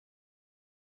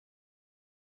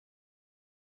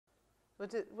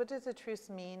What does a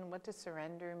truce mean? What does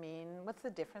surrender mean? What's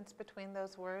the difference between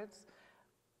those words?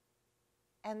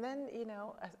 And then, you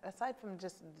know, aside from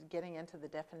just getting into the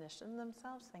definition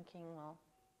themselves, thinking, well,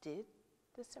 did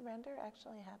the surrender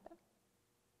actually happen?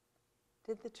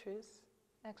 Did the truce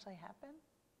actually happen?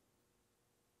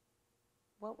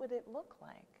 What would it look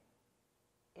like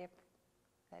if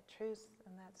that truce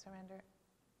and that surrender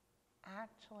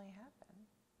actually happened?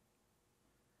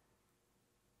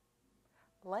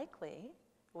 Likely,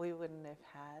 we wouldn't have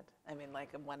had, I mean, like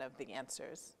one of the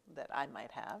answers that I might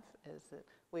have is that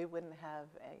we wouldn't have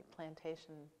a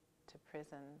plantation to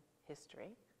prison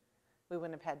history. We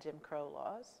wouldn't have had Jim Crow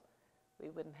laws. We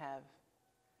wouldn't have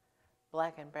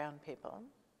black and brown people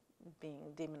being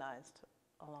demonized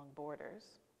along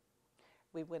borders.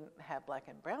 We wouldn't have black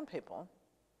and brown people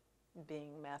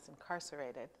being mass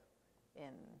incarcerated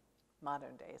in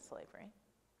modern day slavery.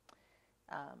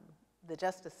 The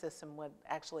justice system would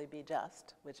actually be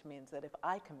just, which means that if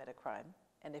I commit a crime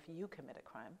and if you commit a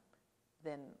crime,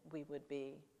 then we would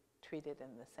be treated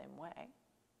in the same way.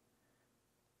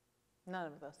 None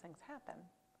of those things happen.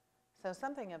 So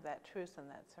something of that truce and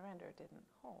that surrender didn't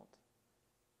hold.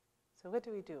 So what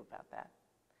do we do about that?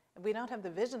 If we don't have the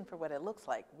vision for what it looks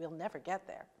like, we'll never get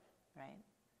there, right?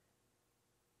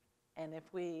 And if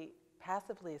we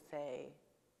passively say,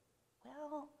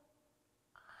 well,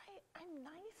 I'm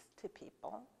nice to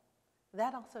people,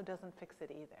 that also doesn't fix it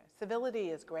either. Civility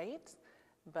is great,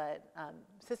 but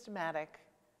systematic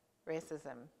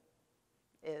racism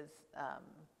is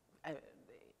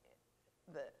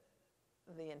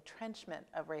the entrenchment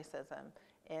of racism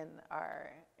in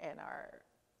our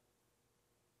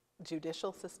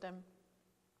judicial system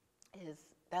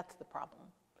that's the problem.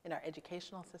 In our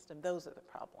educational system, those are the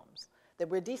problems. That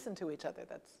we're decent to each other,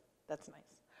 that's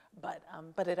nice.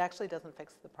 But it actually doesn't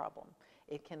fix the problem.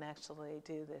 It can actually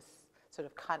do this sort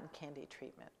of cotton candy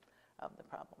treatment of the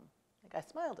problem. Like I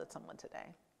smiled at someone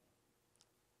today.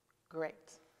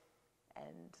 Great.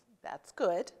 And that's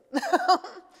good.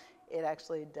 It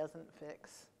actually doesn't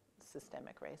fix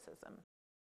systemic racism.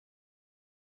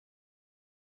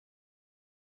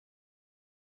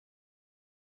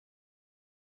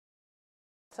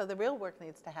 So the real work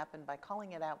needs to happen by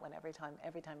calling it out every time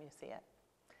you see it.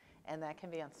 And that can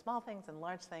be on small things and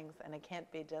large things, and it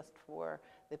can't be just for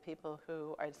the people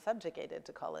who are subjugated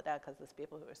to call it out, because those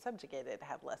people who are subjugated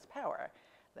have less power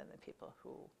than the people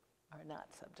who are not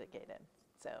subjugated.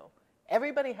 So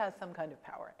everybody has some kind of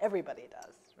power. Everybody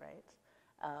does,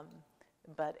 right?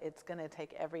 But it's going to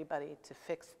take everybody to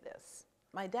fix this.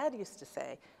 My dad used to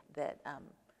say that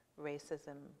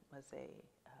racism was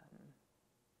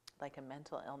like a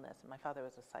mental illness. My father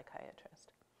was a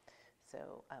psychiatrist.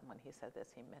 So when he said this,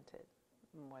 he meant it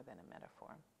more than a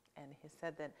metaphor. And he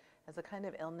said that as a kind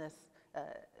of illness,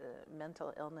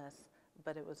 mental illness,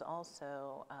 but it was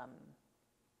also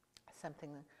something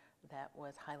that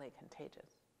was highly contagious.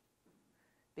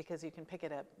 Because you can pick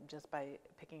it up just by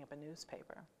picking up a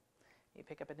newspaper. You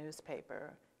pick up a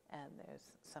newspaper and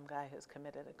there's some guy who's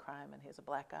committed a crime and he's a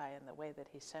black guy, and the way that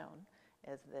he's shown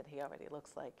is that he already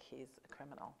looks like he's a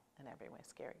criminal, in every way,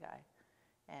 scary guy.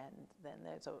 And then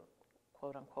there's a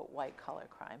quote-unquote white-collar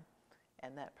crime,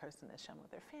 and that person is shown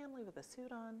with their family with a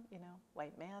suit on, you know,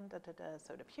 white man,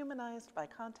 sort of humanized by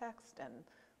context and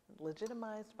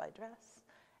legitimized by dress.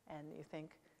 And you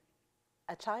think,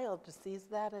 a child just sees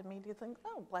that and immediately thinks,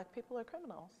 oh, black people are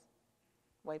criminals.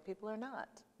 White people are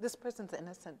not. This person's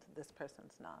innocent, this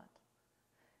person's not.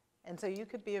 And so you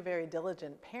could be a very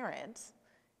diligent parent,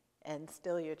 and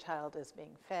still your child is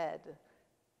being fed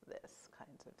this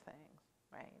kinds of things,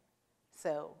 right?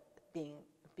 So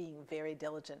being very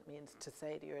diligent means to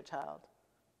say to your child,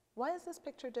 why is this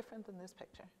picture different than this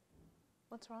picture?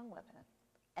 What's wrong with it?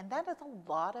 And that is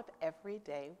a lot of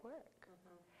everyday work.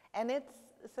 Mm-hmm. And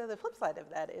so the flip side of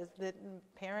that is that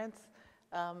parents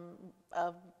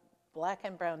of black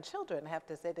and brown children have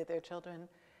to say to their children,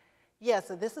 yeah,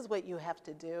 so this is what you have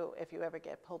to do if you ever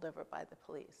get pulled over by the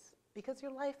police, because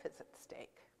your life is at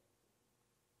stake.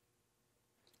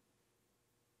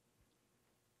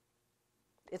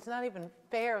 It's not even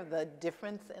fair, the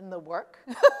difference in the work,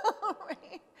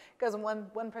 right? Because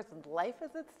one person's life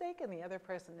is at stake and the other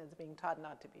person is being taught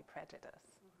not to be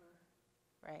prejudiced,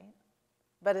 right?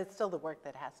 But it's still the work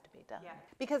that has to be done. Yeah.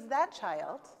 Because that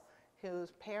child,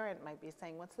 whose parent might be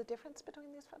saying, what's the difference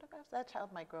between these photographs? That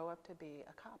child might grow up to be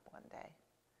a cop one day,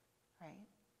 right?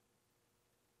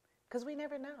 Because we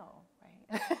never know,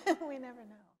 right? We never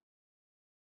know.